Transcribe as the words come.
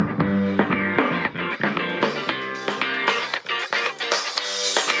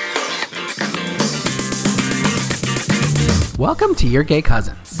Welcome to Your Gay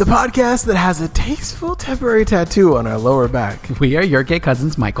Cousins, the podcast that has a tasteful temporary tattoo on our lower back. We are your gay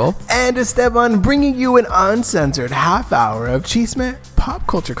cousins, Michael and Esteban, bringing you an uncensored half hour of chisme, pop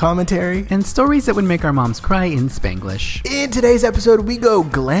culture commentary, and stories that would make our moms cry in Spanglish. In today's episode, we go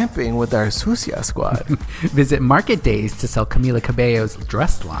glamping with our Sucia squad. Visit Market Days to sell Camila Cabello's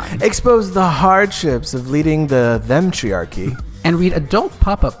dress line. Expose the hardships of leading the them-triarchy. And read adult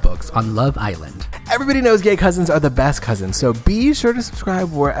pop-up books on Love Island. Everybody knows gay cousins are the best cousins, so be sure to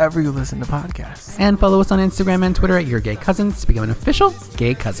subscribe wherever you listen to podcasts. And follow us on Instagram and Twitter at Your Gay Cousins to become an official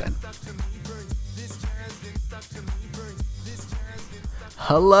gay cousin.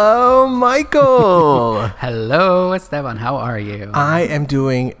 Hello, Michael. Hello, Esteban. How are you? I'm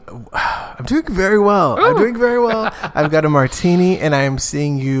doing very well. Ooh. I'm doing very well. I've got a martini, and I am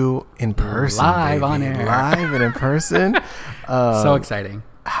seeing you in person. Live on air. Live and in person. So exciting.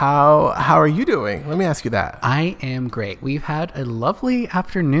 How are you doing? Let me ask you that. I am great. We've had a lovely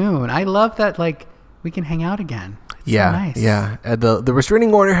afternoon. I love that, we can hang out again. It's so nice. Yeah. The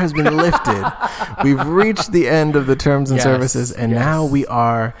restraining order has been lifted. We've reached the end of the terms and services, and now we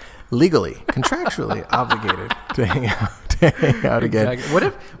are legally, contractually obligated to hang out again.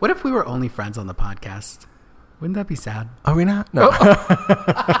 Exactly. What if we were only friends on the podcast? Wouldn't that be sad? Are we not? No.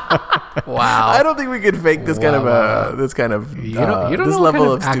 Wow. I don't think we could fake this kind of this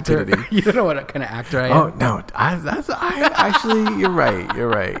level of stupidity. You don't know what kind of actor I am. Oh no, actually, you're right.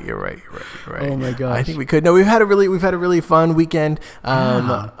 Oh my gosh. I think we could. No, we've had a really fun weekend.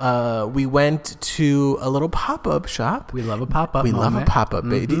 We went to a little pop-up shop. We love a pop-up. Love a pop-up.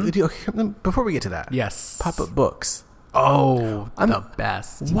 Mm-hmm. Before we get to that, yes, pop-up books. Oh, the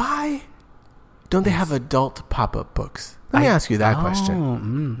best. Why don't they have adult pop-up books? Let me ask you that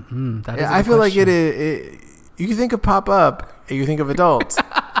question. That is I feel like you think of pop-up, and you think of adults.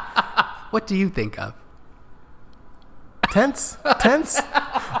 What do you think of? Tents?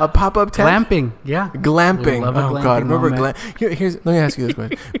 A pop-up tent? Glamping, yeah. Glamping. Oh, God. Remember let me ask you this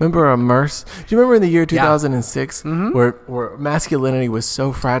question. Remember a Merce? Do you remember in the year 2006 where masculinity was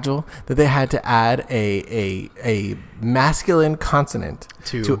so fragile that they had to add a masculine consonant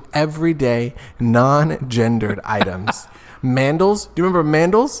to everyday non-gendered items? Mandals? Do you remember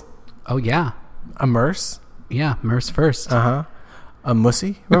Mandals? Oh, yeah. A Merce? Yeah, Merce first. Uh-huh. A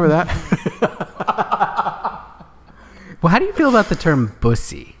Mussy? Remember that? Well, how do you feel about the term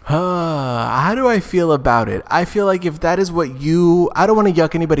bussy? How do I feel about it? I feel like if that is what I don't want to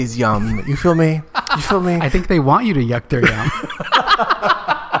yuck anybody's yum. You feel me? I think they want you to yuck their yum.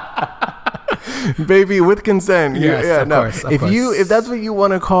 Baby, with consent. Yes, of course. If that's what you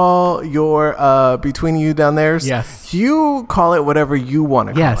want to call your between you down there, yes, you call it whatever you want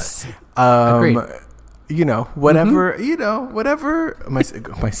to call it. Agreed. Whatever, whatever. My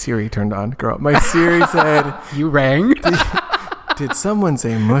Siri turned on, girl. My Siri said, "You rang." Did someone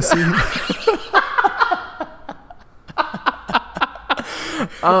say mussy?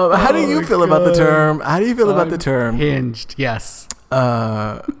 How do you feel about the term? How do you feel about the term? Hinged. Yes. You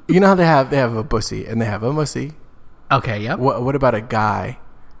know how they have a bussy and they have a mussy. Okay. Yep. What about a guy?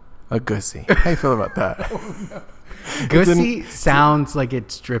 A gussy. How do you feel about that? Oh, no. Gussy sounds like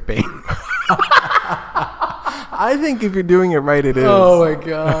it's dripping. I think if you're doing it right, it is. Oh my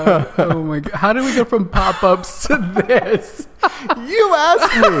god! How did we go from pop-ups to this? You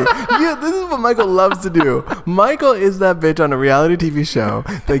asked me. This is what Michael loves to do. Michael is that bitch on a reality TV show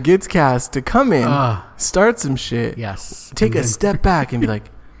that gets cast to come in, start some shit, yes, take a step back and be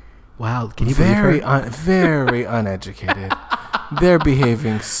like, "Wow, can you very uneducated." They're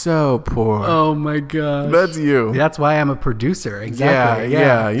behaving so poor. Oh my god. That's you. That's why I'm a producer. Exactly.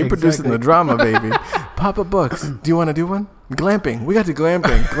 Yeah. You're producing the drama, baby. Pop-up books. Do you want to do one? Glamping. We got to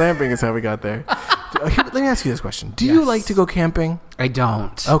glamping. Glamping is how we got there. Let me ask you this question. Do you like to go camping? I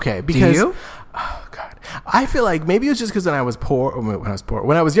don't. Okay. Because, do you? Oh God. I feel like maybe it was just because when I was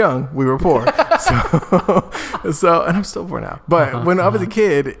young, we were poor. So, and I'm still poor now. But when I was a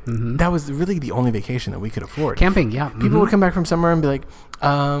kid, that was really the only vacation that we could afford. Camping, yeah. People would come back from summer and be like,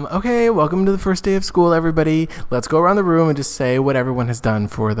 okay, welcome to the first day of school, everybody. Let's go around the room and just say what everyone has done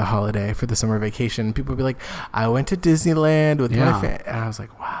for the holiday, for the summer vacation. People would be like, I went to Disneyland with my family. And I was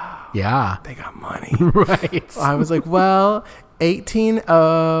like, wow. Yeah. They got money. Right. I was like, well, 18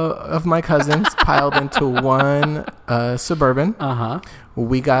 of my cousins piled into one Suburban.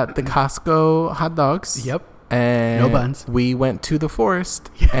 We got the Costco hot dogs. Yep. And no buns. We went to the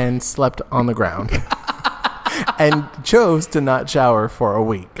forest and slept on the ground. And chose to not shower for a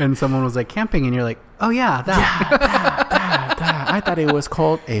week. And someone was like, camping, and you're like, oh yeah, that. Yeah, that. I thought it was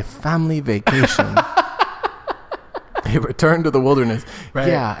called a family vacation. It returned to the wilderness. Right.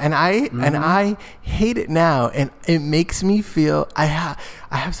 Yeah, and I hate it now, and it makes me feel I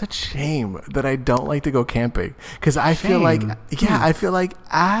have such shame that I don't like to go camping because I feel like I feel like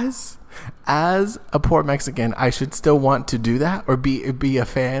as a poor Mexican, I should still want to do that or be a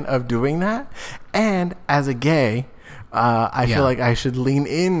fan of doing that, and as a gay, I feel like I should lean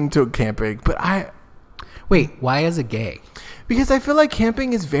into camping, but Wait, why as a gay? Because I feel like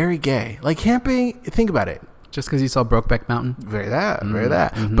camping is very gay. Like camping, think about it. Just because you saw Brokeback Mountain? Very that.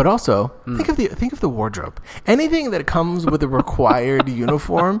 Mm-hmm. But also, think of the wardrobe. Anything that comes with a required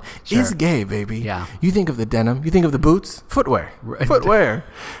uniform is gay, baby. Yeah. You think of the denim. You think of the boots. Footwear.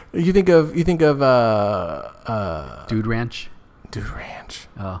 You think of Dude Ranch.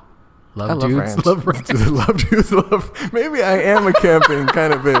 Oh. Love dudes. Love dudes. Maybe I am a camping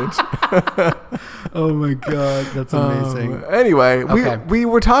kind of bitch. Oh my god, that's amazing. Anyway, we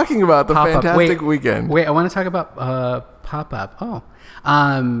were talking about the Fantastic Weekend. Wait, I want to talk about Pop Up. Oh,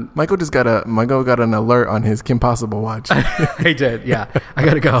 Michael got an alert on his Kim Possible watch. I did. Yeah, I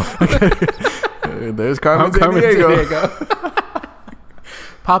gotta go. There's Carmen Diego.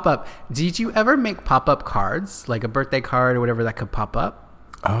 Pop Up. Did you ever make pop up cards, like a birthday card or whatever that could pop up?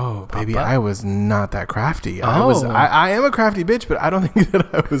 Oh, baby, I was not that crafty. I am a crafty bitch, but I don't think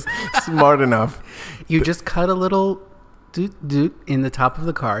that I was smart enough. You just cut a little doot in the top of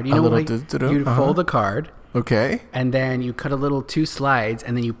the card. You know, like you fold the card. Okay. And then you cut a little 2 slides,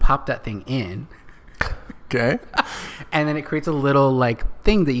 and then you pop that thing in. Okay. And then it creates a little like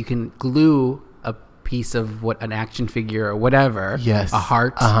thing that you can glue a piece of an action figure or whatever. Yes. A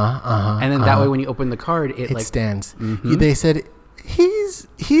heart. And then that way, when you open the card, it like stands. Mm-hmm. They said,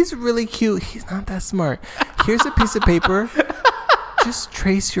 He's really cute. He's not that smart. Here's a piece of paper. Just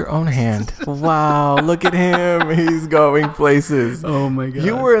trace your own hand. Wow, look at him. He's going places. Oh my god.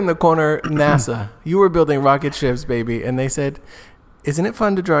 You were in the corner, NASA. You were building rocket ships, baby. And they said, isn't it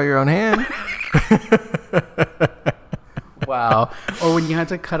fun to draw your own hand? Wow. Or when you had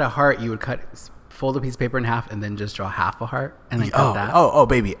to cut a heart, you would fold a piece of paper in half and then just draw half a heart and then cut that. Oh,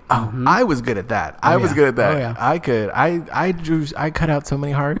 baby. Oh, I was good at that. I was good at that. Oh, yeah. I cut out so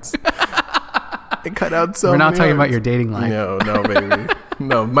many hearts. I cut out so many. We're not talking about your dating life. No, baby.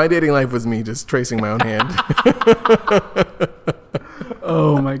 No, my dating life was me just tracing my own hand.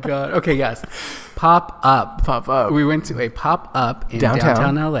 Oh my god. Okay, yes. Pop Up. We went to a Pop Up in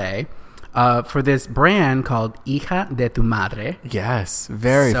downtown LA. For this brand called Hija de tu Madre. Yes,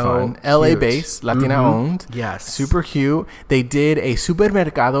 very fun. LA based, Latina owned. Yes. Super cute. They did a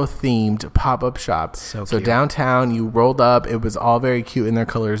supermercado themed pop-up shop. So downtown, you rolled up. It was all very cute in their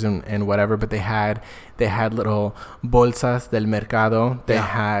colors and whatever, but they had little bolsas del mercado. They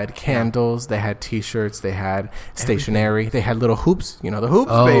had candles. They had T-shirts. They had stationery. They had little hoops. You know the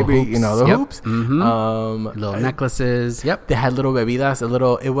hoops, baby. Hoops. You know the hoops. Mm-hmm. Little necklaces. Yep. They had little bebidas.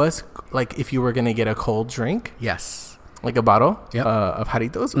 It was like if you were going to get a cold drink. Yes. Like a bottle of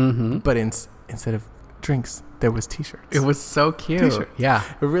Jaritos. Mm-hmm. But instead of drinks, there was T-shirts. It was so cute. T-shirts. Yeah.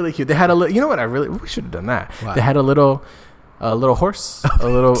 Really cute. They had a little, you know what? We should have done that. What? They had a little horse, a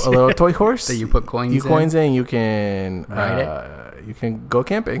little toy horse that you put coins in. You can ride it. You can go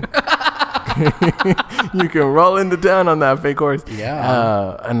camping. You can roll into town on that fake horse.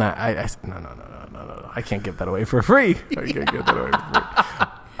 Yeah. And I no. I can't give that away for free.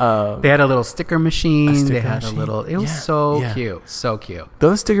 They had a little sticker machine. They had a little. It was so cute, so cute.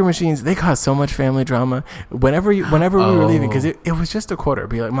 Those sticker machines, they caused so much family drama. Whenever we were leaving, because it was just a quarter.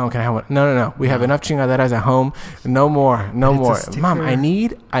 Be like, Mom, can I have one? No. We have enough chingaderas at home. No more. Mom, I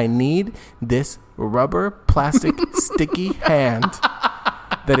need this rubber plastic sticky hand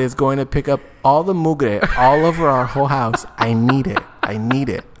that is going to pick up all the mugre all over our whole house. I need it.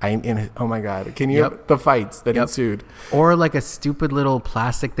 Oh my god! Can you the fights that ensued? Or like a stupid little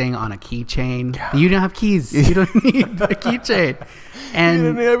plastic thing on a keychain. Yeah. You don't have keys. You don't need a keychain. And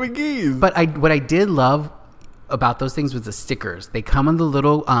you didn't have keys. But what I did love about those things was the stickers. They come on the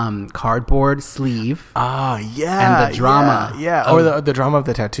little cardboard sleeve. Yeah. And the drama. Yeah. Or the drama of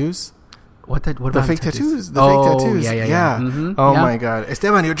the tattoos. What about the fake tattoos? The fake tattoos. Yeah. Mm-hmm. Oh my god,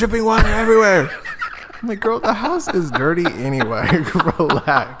 Esteban, you're dripping water everywhere. I'm like, girl, the house is dirty anyway.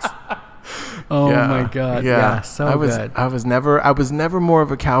 Relax. Oh my god. Yeah. So good. I was never more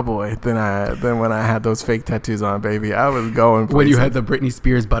of a cowboy than when I had those fake tattoos on, baby. I was going places. When you had the Britney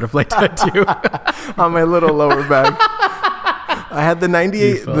Spears butterfly tattoo on my little lower back. I had the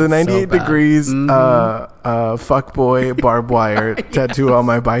 98 degrees fuckboy barbed wire tattoo on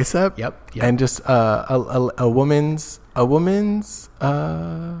my bicep. Yep. And just a woman's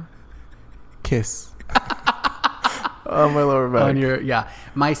kiss. on my lower back.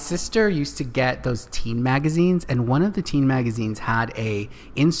 My sister used to get those teen magazines, and one of the teen magazines had a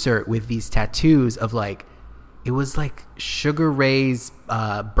insert with these tattoos of like, it was like Sugar Ray's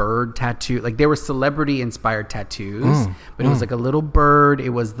bird tattoo. Like they were celebrity inspired tattoos, but it was like a little bird. It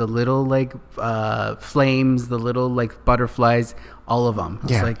was the little like flames, the little like butterflies, all of them.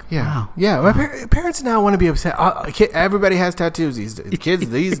 It's like, wow. Yeah. My parents now want to be upset. Everybody has tattoos these days. Kids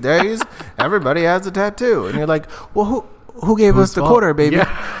these days, everybody has a tattoo. And you're like, well, who gave us the quarter, baby? Yeah.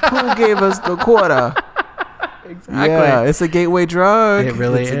 Who gave us the quarter? Exactly. Yeah, it's a gateway drug. It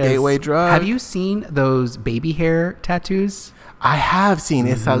really is. It's a gateway drug. Have you seen those baby hair tattoos? I have seen.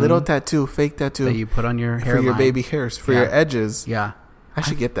 It's a little tattoo, fake tattoo that you put on your hair for your baby hairs, for your edges. Yeah, I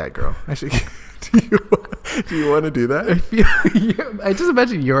should get that, girl. I should. Do you want to do that? I just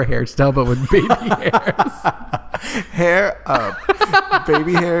imagine your hairstyle, but with baby hairs. Hair up,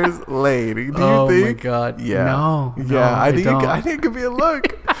 baby hairs laid. Do you think? Oh my god! Yeah, no. I think it could be a look.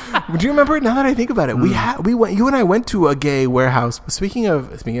 Do you remember? Now that I think about it, we went. You and I went to a gay warehouse. Speaking of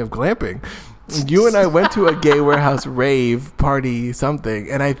glamping, you and I went to a gay warehouse rave party something,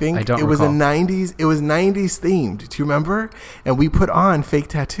 and I think it was a 90s. It was 90s themed. Do you remember? And we put on fake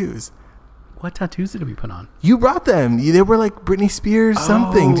tattoos. What tattoos did we put on? You brought them. They were like Britney Spears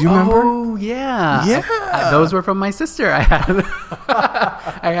something. Do you remember? Oh, yeah. Yeah. Those were from my sister. I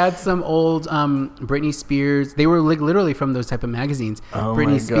had some old Britney Spears. They were like literally from those type of magazines. Oh,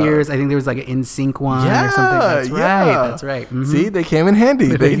 Britney Spears. I think there was like an NSYNC one or something. That's right. That's right. Mm-hmm. See, they came in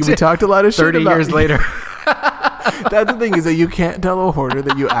handy. We talked a lot of shit 30 years later. That's the thing, is that you can't tell a hoarder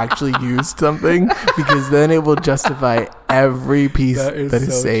that you actually used something, because then it will justify every piece that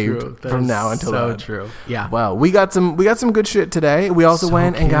is saved from now until then. So true. Yeah. Well, we got some good shit today. We also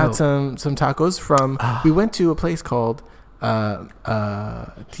went and got some tacos from. We went to a place called Tierra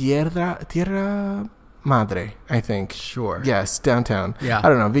Madre, I think. Sure. Yes, downtown. Yeah. I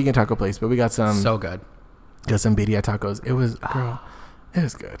don't know, vegan taco place, but we got some. So good. Got some birria tacos. It was It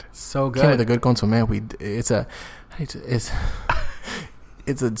was good. So good. Came with a good consomme. It's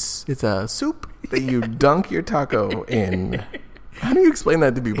a soup that you dunk your taco in. How do you explain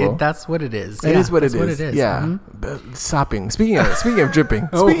that to people? That's what it is. It is what it is. Yeah. Mm-hmm. Sopping. Speaking of dripping.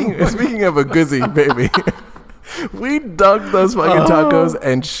 Speaking of a guzzi, baby. We dunked those fucking tacos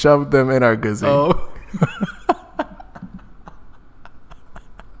and shoved them in our guzzi. Oh.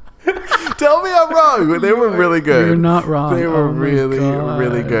 Tell me I'm wrong. They were really good. You're not wrong. They were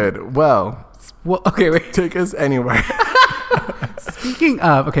really good. Well, okay, wait. Take us anywhere. Speaking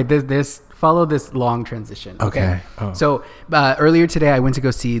of, okay, this follow this long transition. Okay. Oh. So earlier today, I went to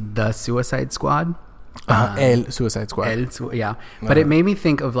go see the Suicide Squad. El Suicide Squad. Yeah. But it made me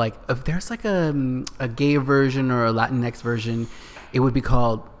think of like, if there's like a gay version or a Latinx version, it would be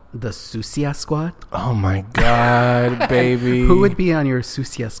called the Sucia Squad. Oh my god, baby. Who would be on your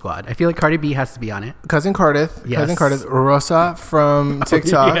Sucia Squad? I feel like Cardi B has to be on it. Cousin Cardiff. Yes. Cousin Cardiff. Rosa from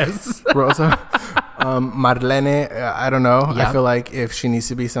TikTok. Yes. Rosa. Marlene, I don't know. Yep. I feel like if she needs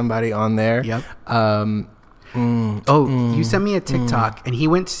to be somebody on there. Yep. You sent me a TikTok, and he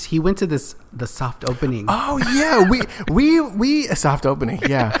went to the soft opening. Oh yeah, we a soft opening.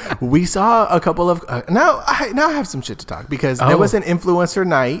 Yeah, we saw a couple of. Now I have some shit to talk, because there was an influencer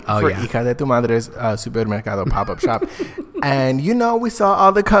night for Hija de tu Madre's Supermercado pop-up shop, and we saw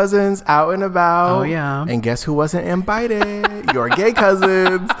all the cousins out and about. Oh yeah, and guess who wasn't invited? Your gay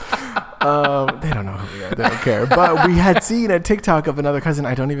cousins. They don't know who we are. They don't care. But we had seen a TikTok of another cousin.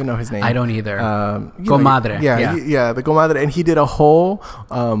 I don't even know his name. I don't either. Comadre. Yeah, the comadre. And he did a whole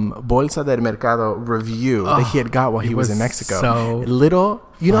Bolsa del Mercado review that he had got while he was in Mexico. So little,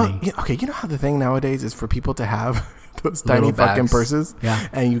 you know how the thing nowadays is for people to have those tiny fucking purses,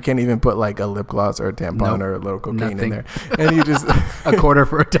 and you can't even put like a lip gloss or a tampon or a little cocaine in there, and you just a quarter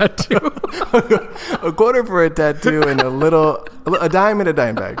for a tattoo, a quarter for a tattoo, and a dime in a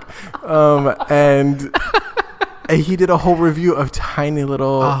dime bag, and he did a whole review of tiny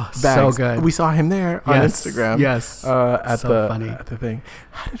little bags. So good. We saw him there on Instagram. Yes, at the thing.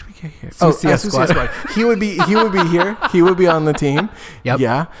 How did we get here? Sucia Squad. He would be here. He would be on the team. Yep.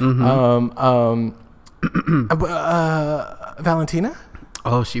 Yeah. Mm-hmm. Valentina?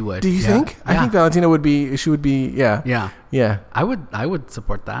 Oh, she would. Do you think? I think Valentina would be. She would be. Yeah. I would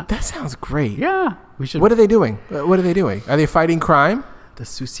support that. That sounds great. Yeah, we should. What are they doing? Are they fighting crime? The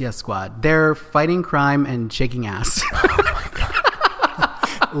Sucia Squad. They're fighting crime and shaking ass. Oh my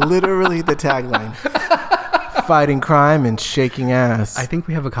god! Literally the tagline: fighting crime and shaking ass. I think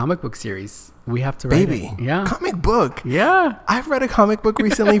we have a comic book series. We have to write it. Yeah. Comic book. Yeah. I've read a comic book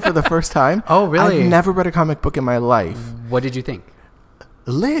recently for the first time. Oh, really? I've never read a comic book in my life. What did you think?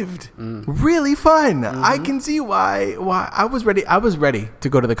 lived. Really fun. I can see why I was ready to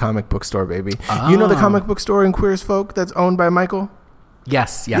go to the comic book store, baby. You know the comic book store in Queer as Folk that's owned by Michael?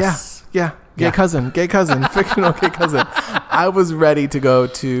 Yes. Yeah. Gay cousin, fictional gay cousin. I was ready to go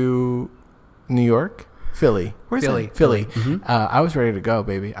to New York, Philly. Where's that? Philly. Mm-hmm. I was ready to go,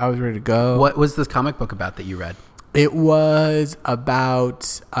 baby. I was ready to go. What was this comic book about that you read? It was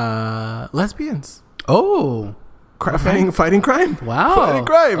about lesbians. Oh. Fighting crime. Wow. Fighting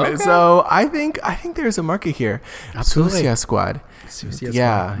crime. Okay. So I think there's a market here. Absolutely. Suicide Squad.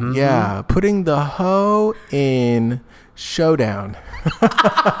 Yeah. Mm-hmm. Yeah. Putting the hoe in showdown.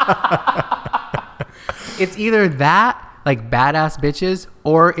 It's either that, like badass bitches,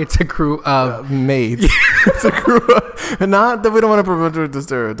 or it's a crew of maids. It's a crew of, not that we don't want to promote the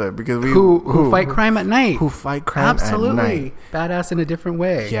stereotype, because who fight crime at night. Who fight crime at night. Badass in a different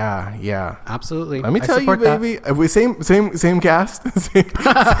way. Yeah. Absolutely. Let me tell you, baby. We same cast. same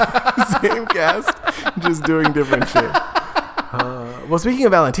cast, just doing different shit. Well, speaking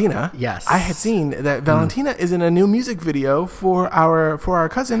of Valentina, yes, I had seen that Valentina is in a new music video for our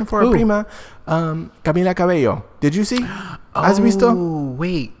cousin, for our prima, Camila Cabello. Did you see? Has visto? Oh,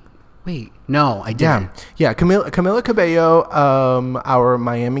 wait. No, I didn't. Yeah. Camila Cabello, our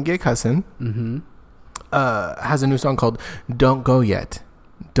Miami gay cousin, has a new song called "Don't Go Yet."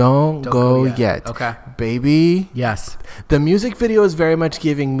 Don't go yet. Okay, baby. Yes, the music video is very much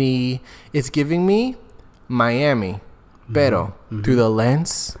giving me Miami. Pero through the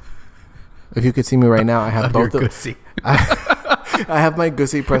lens, if you could see me right now, I have both of I have my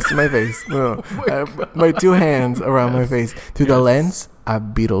gussy pressed to my face. No, I have my two hands around my face. Through the lens, a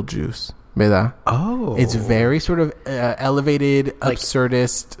Beetlejuice. ¿Verdad? Oh, it's very sort of elevated, like,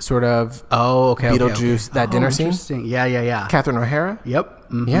 absurdist sort of. Oh, okay. Beetlejuice, okay. That dinner scene. Yeah. Catherine O'Hara.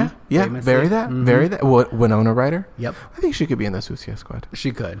 Yep. Mm-hmm. Yeah. Very that. Winona Ryder. Yep. I think she could be in the Suicide Squad.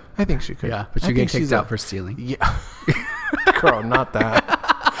 She could. I think she could. Yeah, but she'd get kicked out for stealing. Yeah. Girl, not that.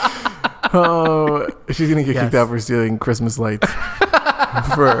 Oh, she's gonna get kicked out for stealing Christmas lights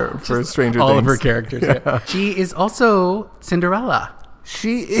for Stranger Things. All of her characters. Yeah. She is also Cinderella.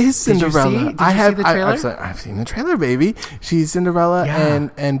 She is Cinderella. Did you see the trailer? I've seen the trailer, baby. She's Cinderella,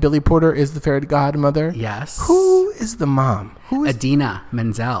 and Billy Porter is the fairy godmother. Yes. Who is the mom? Who is Adina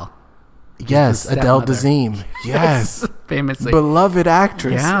Menzel? Yes, Adele Dazeem. Yes, famously beloved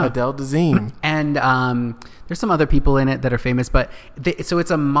actress. Yeah. Adele Dazeem. And there's some other people in it that are famous, but so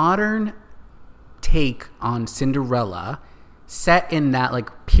it's a modern take on Cinderella, set in that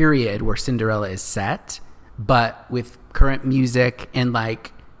like period where Cinderella is set, but with current music, and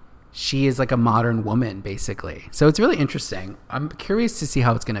like she is like a modern woman basically. So it's really interesting. I'm curious to see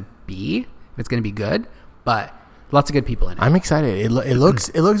how it's gonna be, if it's gonna be good, but lots of good people in it. I'm excited. It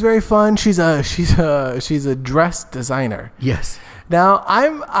looks very fun. She's a dress designer. Yes. Now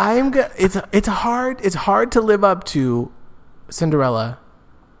it's hard to live up to Cinderella,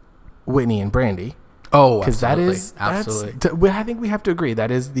 Whitney and Brandy. Oh, because absolutely. I think we have to agree that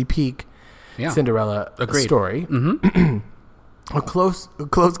is the peak Cinderella story. Mm-hmm. A close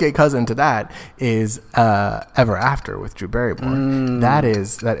gay cousin to that is Ever After with Drew Barrymore.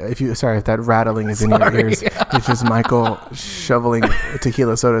 If that rattling is in your ears, it's just Michael shoveling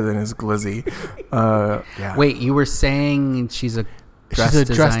tequila sodas in his glizzy. Wait, you were saying she's a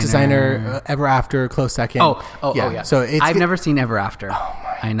dress designer. Ever After, close second. Oh yeah. So I've never seen Ever After. Oh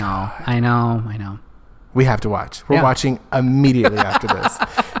my God. I know. We have to watch. We're watching immediately after this.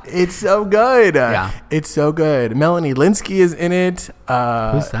 It's so good. Yeah. It's so good. Melanie Linsky is in it.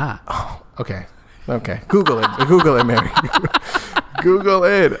 Who's that? Oh, okay. Google it, Mary. Google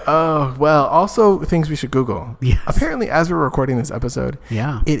it. Oh, well, also things we should Google. Yes. Apparently, as we're recording this episode,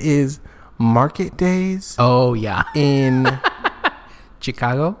 it is Market Days. Oh, yeah. In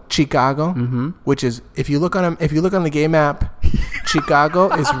Chicago, which is if you look on the gay map,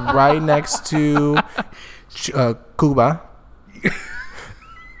 Chicago is right next to Cuba.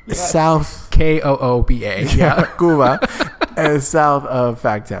 Yes. South Kooba. Yeah, Cuba, and south of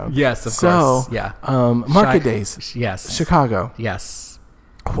Fagtown. Yes, of course. Yeah. Market Days. Yes. Chicago. Yes.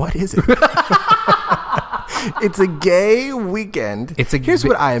 What is it? It's a gay weekend. Here's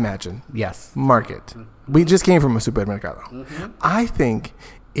what I imagine. Yes. Market. We just came from a supermercado. Mm-hmm. I think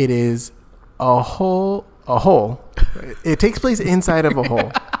it is a hole. It takes place inside of a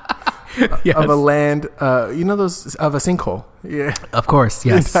hole. Yes. Of a land, those of a sinkhole. Yeah, of course.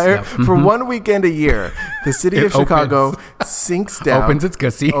 Yes. For 1 weekend a year, the city of Chicago sinks down, opens its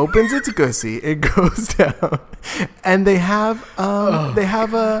gussy. It goes down, and they have a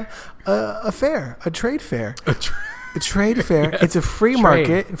fair, a trade fair. Trade fair. Yes. It's a free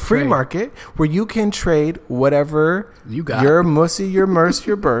market where you can trade whatever you got. Your mussy, your merce,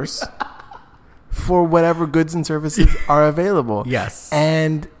 your burse for whatever goods and services are available. Yes.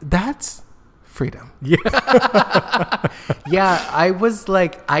 And that's freedom. Yeah. Yeah, I was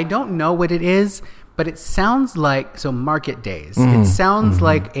like, I don't know what it is, but it sounds like, so market days. It sounds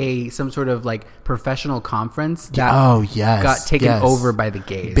like some sort of like professional conference that got taken over by the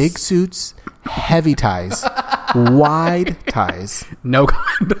gays. Big suits, heavy ties, wide ties. No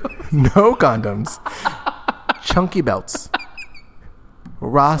condoms. No condoms. Chunky belts.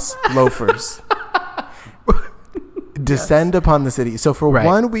 Ross loafers. Descend upon the city. So for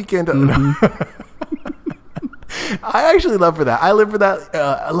one weekend... I actually live for that. A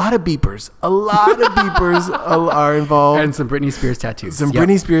lot of beepers. Are involved. And some Britney Spears tattoos.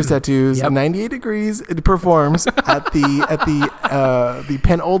 Britney Spears tattoos. 98 Degrees it performs at the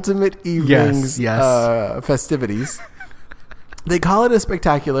penultimate evening's festivities. They call it a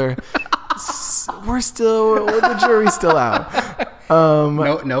spectacular. The jury's still out.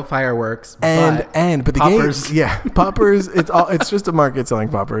 No fireworks. But the poppers. Poppers. It's just a market selling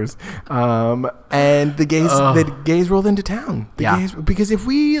poppers. And the gays rolled into town. Gays, because if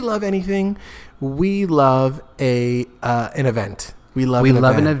we love anything, we love an event. We love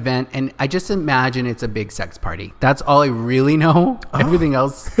an event, and I just imagine it's a big sex party. That's all I really know. Everything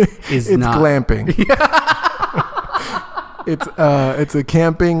else is not. It's glamping. It's a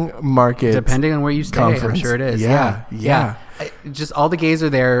camping market. Depending on where you stay, conference. I'm sure it is. Yeah. Just all the gays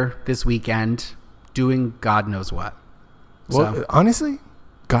are there this weekend doing God knows what. Well, honestly,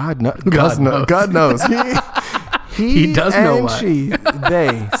 God knows. God knows. He does know what.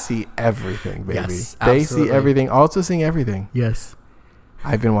 They see everything, baby. Yes, they see everything. Also seeing everything. Yes.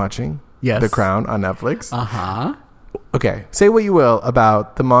 I've been watching The Crown on Netflix. Uh-huh. Okay. Say what you will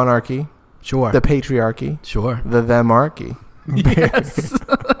about the monarchy. Sure. The patriarchy. Sure. The themarchy. Yes.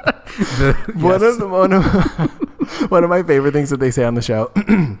 One of my favorite things that they say on the show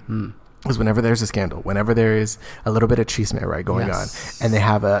is whenever there's a scandal, whenever there is a little bit of chisme going on, and they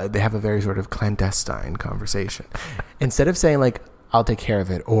have a very sort of clandestine conversation, instead of saying like, I'll take care of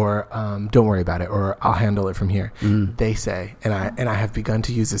it, or don't worry about it, or I'll handle it from here, they say, and I have begun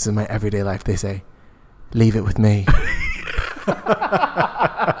to use this in my everyday life, they say, leave it with me.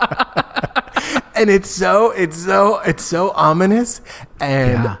 And it's so ominous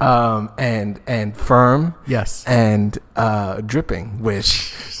and firm, yes, and dripping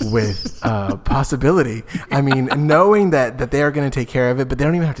with possibility. I mean, knowing that they are going to take care of it, but they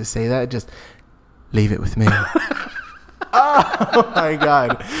don't even have to say that. Just leave it with me. Oh my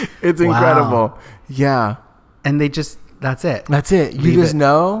God, it's incredible. Yeah, and that's it. That's it. You just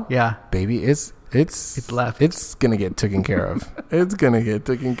know, baby, it's left. It's going to get taken care of. It's going to get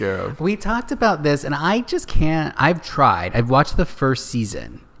taken care of. We talked about this, and I just can't. I've tried. I've watched the first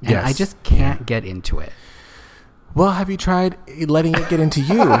season, and I just can't get into it. Well, have you tried letting it get into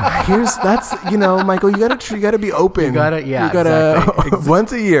you? Michael, you gotta be open. You gotta, exactly.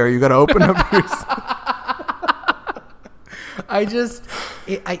 Once a year, you gotta open up yourself. I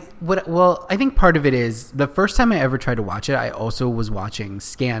think part of it is the first time I ever tried to watch it, I also was watching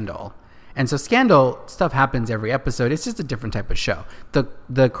Scandal. And so Scandal, stuff happens every episode. It's just a different type of show.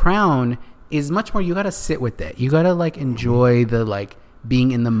 The Crown is much more, you got to sit with it. You got to like enjoy the like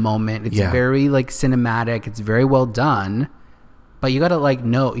being in the moment. It's very like cinematic. It's very well done. But you got to like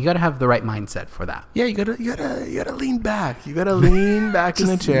know, you got to have the right mindset for that. Yeah, you got to lean back. You got to lean back in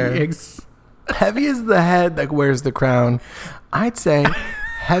the chair. Heavy is the head that wears the crown. I'd say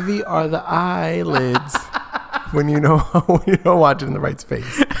heavy are the eyelids when you don't watch it in the right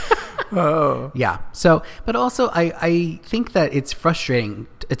space. Oh. Yeah. So, but also I think that it's frustrating.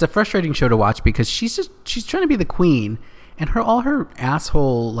 It's a frustrating show to watch because she's trying to be the queen, and all her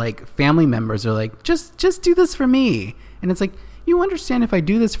asshole like family members are like, just do this for me. And it's like, you understand if I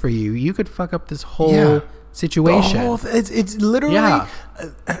do this for you, you could fuck up this whole situation. It's literally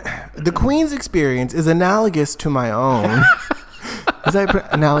the queen's experience is analogous to my own. Is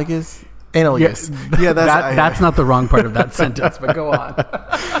that analogous? Analogous. Yeah, that's not the wrong part of that sentence, but go on.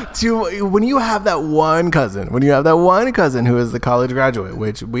 When you have that one cousin who is the college graduate,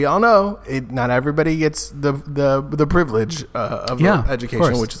 which we all know, not everybody gets the privilege of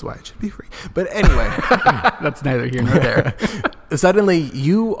education, which is why it should be free. But anyway, that's neither here nor there. Suddenly,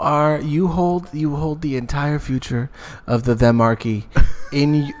 you hold the entire future of the themarchy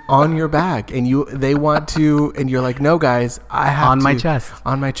on your back, and they want to, and you're like, no, guys, I have on my chest.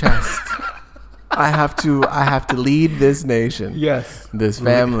 I have to lead this nation. Yes. This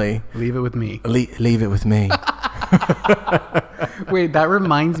family. Leave it with me. Leave it with me. Wait, that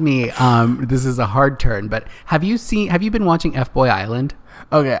reminds me. This is a hard turn, but have you been watching F-Boy Island?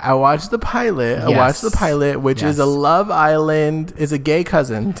 Okay, I watched the pilot. Yes. I watched the pilot, which is a Love Island, is a gay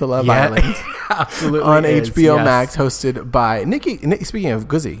cousin to Love Island. Absolutely. On HBO Max, hosted by speaking of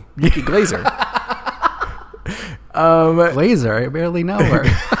Guzzi, Nikki Glazer. Glazer, I barely know her.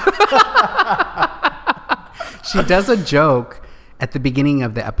 She does a joke at the beginning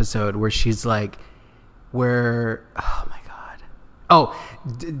of the episode where she's like, oh my God. Oh,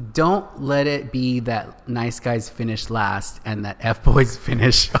 don't let it be that nice guys finish last and that F-boys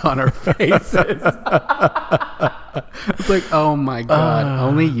finish on our faces. It's like, oh my God,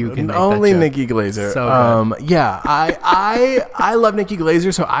 only you can make only that joke. Nikki Glazer. So good. Yeah, I love Nikki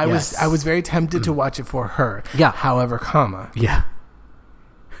Glazer, so I was very tempted to watch it for her. Yeah. However, Yeah.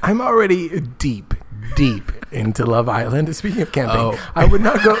 I'm already deep into Love Island. Speaking of camping, I would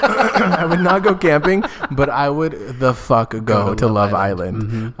not go camping, but I would go to Love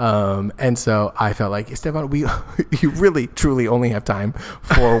Island. Mm-hmm. And so I felt like, Esteban, you really truly only have time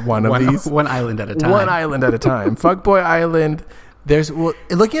for one these. One island at a time. One island at a time. Fuckboy Island.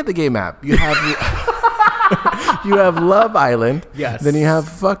 Looking at the game app, you have you have Love Island. Yes. Then you have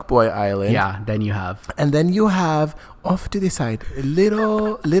Fuckboy Island. Yeah. Then you have. And then you have off to the side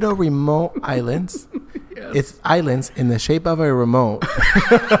little remote islands. Yes. It's islands in the shape of a remote.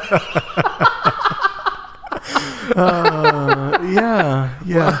 Yeah.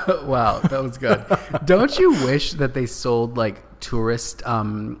 Wow, that was good. Don't you wish that they sold like tourist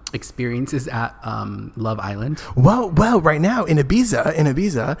experiences at Love Island? Well, right now in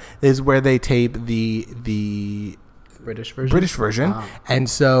Ibiza is where they tape the British version. And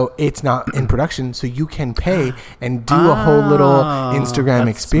so it's not in production, so you can pay and do a whole little Instagram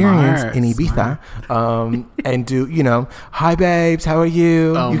experience in Ibiza. And do, hi babes, how are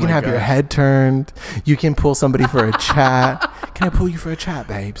you? You can have your head turned. You can pull somebody for a chat. Can I pull you for a chat,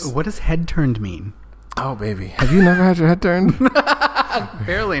 babes? What does head turned mean? Oh, baby. Have you never had your head turned?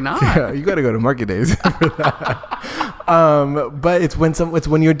 Barely not. Yeah, you got to go to Market Days for that. But it's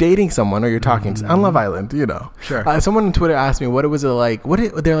when you're dating someone or you're talking on Love Island, Sure. Someone on Twitter asked me what it was like.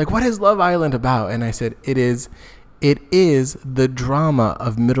 They're like, what is Love Island about? And I said, it is the drama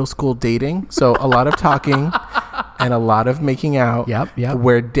of middle school dating. So a lot of talking and a lot of making out. Yep.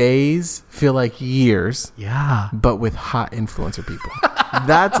 Where days feel like years. Yeah. But with hot influencer people.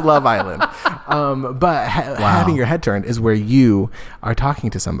 That's Love Island. But having your head turned is where you are talking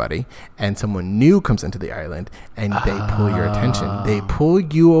to somebody and someone new comes into the island and they pull your attention. They pull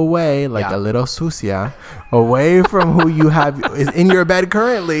you away like a little sucia away from who you have is in your bed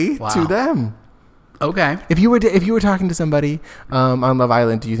currently to them. Okay. If you were talking to somebody on Love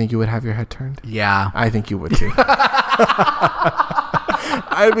Island, do you think you would have your head turned? Yeah. I think you would too.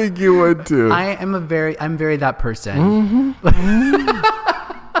 I think you would too. I'm very that person.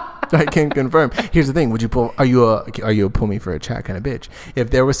 I can confirm. Here's the thing: are you a pull me for a chat kind of bitch?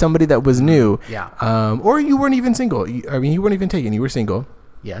 If there was somebody that was new, or you weren't even single, you weren't even taken, you were single.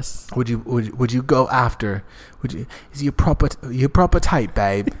 Yes. Would you go after? Is you proper type,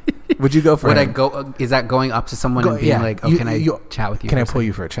 babe? Would you go for? Would I go? Is that going up to someone and being like, "Oh, can I chat with you? Can I pull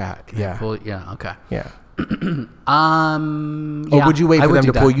you for a chat?" Okay. Yeah. Or would you wait for them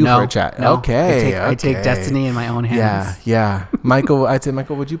to pull you for a chat? No. Okay. I take destiny in my own hands. Yeah. Michael, I'd say,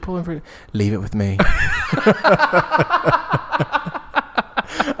 Michael, would you pull him for? Leave it with me. I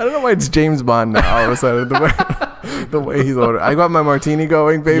don't know why it's James Bond now. All of a sudden, the way he's older. I got my martini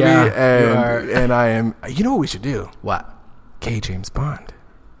going, baby, and I am. You know what we should do? What? Gay James Bond.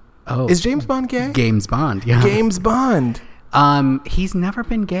 Oh, is James Bond gay? James Bond. Yeah. James Bond. He's never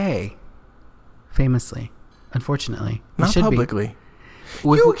been gay. Famously, unfortunately, not publicly.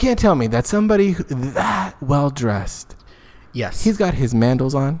 You can't tell me that somebody that well dressed. Yes, he's got his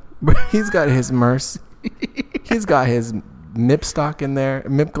mandals on. He's got his merce. He's got his Mip stock in there.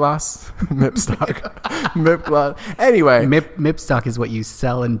 Mip gloss. Mip stock. Mip gloss. Anyway. Mip stock is what you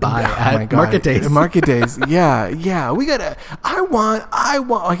sell and buy at Market Days. Market Days. Yeah. We gotta.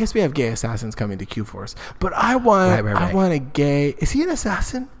 I guess we have gay assassins coming to Q-Force, but I want a gay. Is he an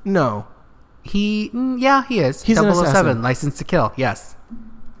assassin? No. He is. He's 007, License to Kill. Yes.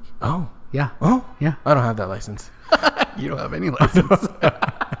 Oh. Yeah. Oh. Yeah. I don't have that license. You don't have any license.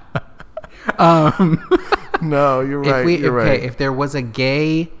 No, you're right. You're right. If there was a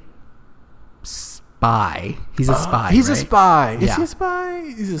gay spy, he's a spy. He's right? a spy. Yeah. Is he a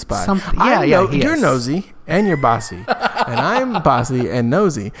spy? He's a spy. Something. Yeah. You're nosy and you're bossy, and I'm bossy and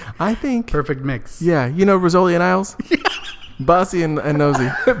nosy. I think perfect mix. Yeah, you know Rizzoli and Isles. Bossy and nosy.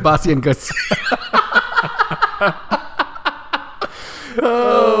 Bossy and goods.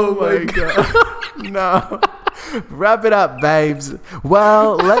 Oh my god. No. Wrap it up, babes.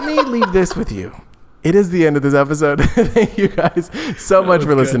 Well, let me leave this with you. It is the end of this episode. Thank you guys so much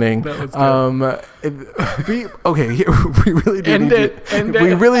for listening. We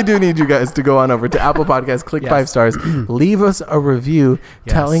really do need you guys to go on over to Apple Podcasts, click 5 stars, leave us a review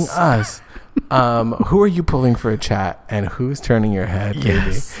telling us who are you pulling for a chat and who's turning your head,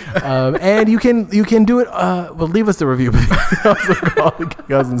 baby. And you can do it. Leave us the review, but you can also call the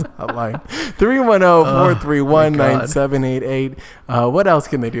Cousins hotline 310-431-9788. What else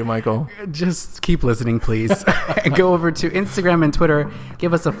can they do, Michael? Just keep listening, please. And go over to Instagram and Twitter.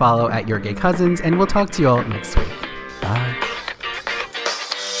 Give us a follow at Your Gay Cousins, and we'll talk to you all next week. Bye.